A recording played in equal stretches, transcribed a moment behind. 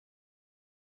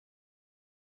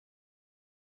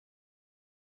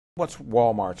what's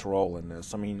Walmart's role in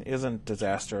this? I mean, isn't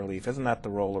disaster relief, isn't that the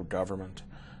role of government?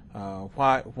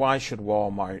 Why should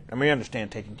Walmart, I mean, I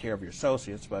understand taking care of your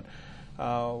associates, but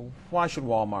why should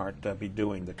Walmart be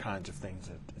doing the kinds of things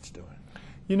that it's doing?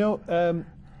 You know,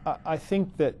 I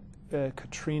think that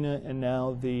Katrina and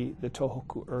now the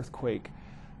Tohoku earthquake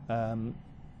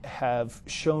have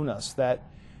shown us that,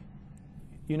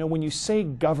 you know, when you say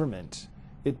government,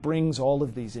 it brings all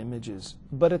of these images.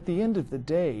 But at the end of the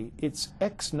day, it's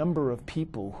X number of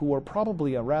people who are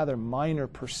probably a rather minor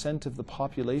percent of the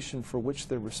population for which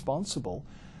they're responsible.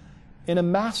 In a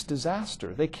mass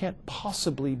disaster, they can't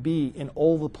possibly be in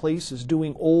all the places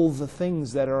doing all the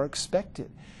things that are expected.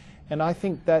 And I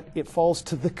think that it falls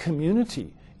to the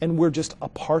community, and we're just a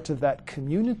part of that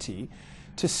community,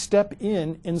 to step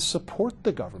in and support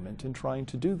the government in trying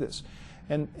to do this.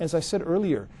 And as I said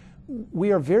earlier,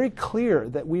 we are very clear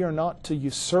that we are not to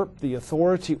usurp the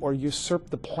authority or usurp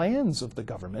the plans of the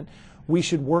government. We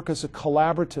should work as a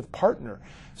collaborative partner.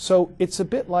 So it's a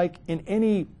bit like in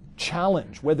any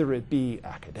challenge, whether it be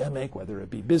academic, whether it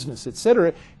be business,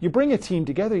 etc., you bring a team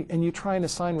together and you try and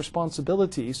assign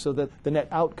responsibility so that the net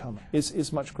outcome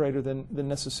is much greater than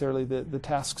necessarily the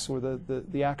tasks or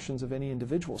the actions of any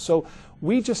individual. So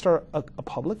we just are a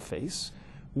public face.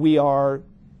 We are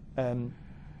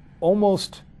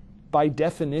almost by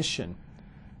definition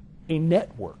a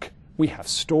network. We have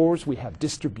stores, we have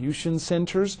distribution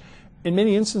centers. In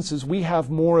many instances, we have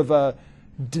more of a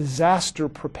disaster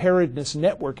preparedness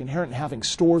network inherent in having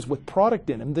stores with product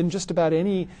in them than just about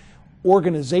any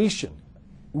organization,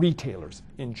 retailers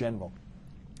in general.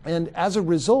 And as a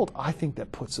result, I think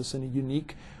that puts us in a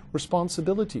unique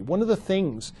responsibility. One of the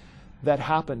things that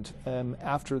happened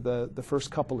after the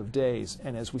first couple of days,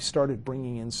 and as we started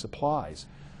bringing in supplies,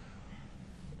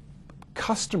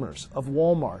 customers of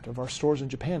Walmart, of our stores in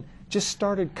Japan, just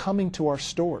started coming to our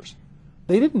stores.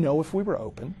 They didn't know if we were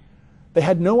open. They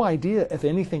had no idea if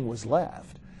anything was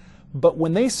left. But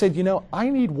when they said, you know, I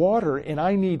need water and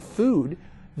I need food,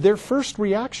 their first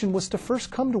reaction was to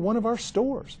first come to one of our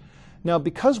stores. Now,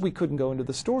 because we couldn't go into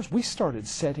the stores, we started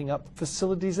setting up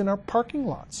facilities in our parking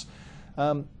lots.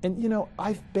 And, you know,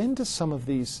 I've been to some of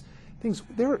these things.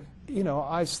 You know,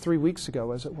 I was 3 weeks ago,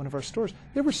 I was at one of our stores.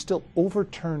 There were still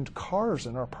overturned cars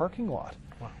in our parking lot.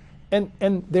 Wow.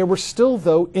 And there were still,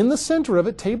 though, in the center of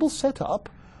it, tables set up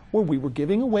where we were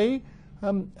giving away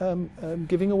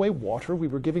water, we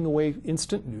were giving away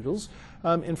instant noodles.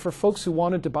 And for folks who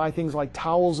wanted to buy things like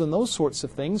towels and those sorts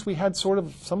of things, we had sort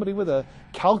of somebody with a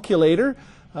calculator,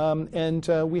 and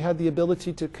we had the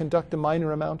ability to conduct a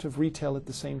minor amount of retail at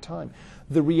the same time.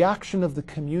 The reaction of the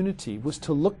community was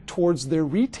to look towards their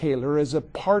retailer as a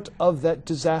part of that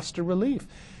disaster relief.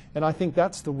 And I think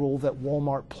that's the role that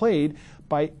Walmart played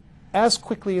by, as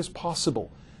quickly as possible,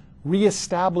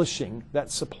 reestablishing that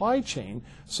supply chain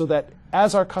so that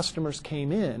as our customers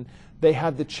came in, they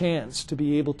had the chance to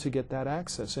be able to get that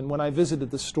access. And when I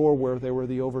visited the store where there were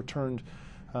the overturned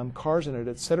cars in it,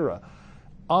 etc.,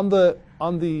 on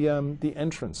the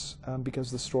entrance,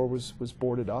 because the store was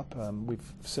boarded up,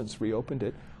 we've since reopened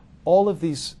it, all of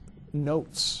these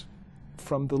notes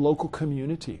from the local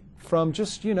community, from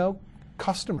just, you know,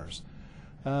 customers.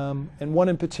 And one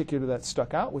in particular that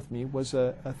stuck out with me was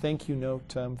a thank you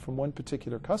note from one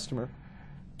particular customer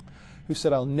who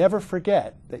said, I'll never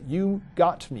forget that you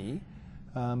got me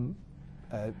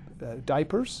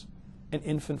diapers and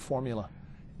infant formula.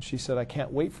 She said, I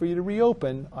can't wait for you to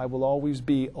reopen. I will always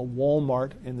be a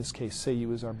Walmart, in this case,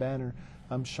 Seiyu is our banner,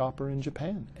 shopper in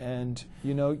Japan. And,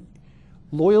 you know,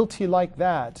 loyalty like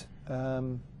that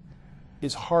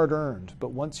is hard earned,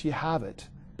 but once you have it,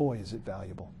 boy, is it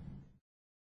valuable.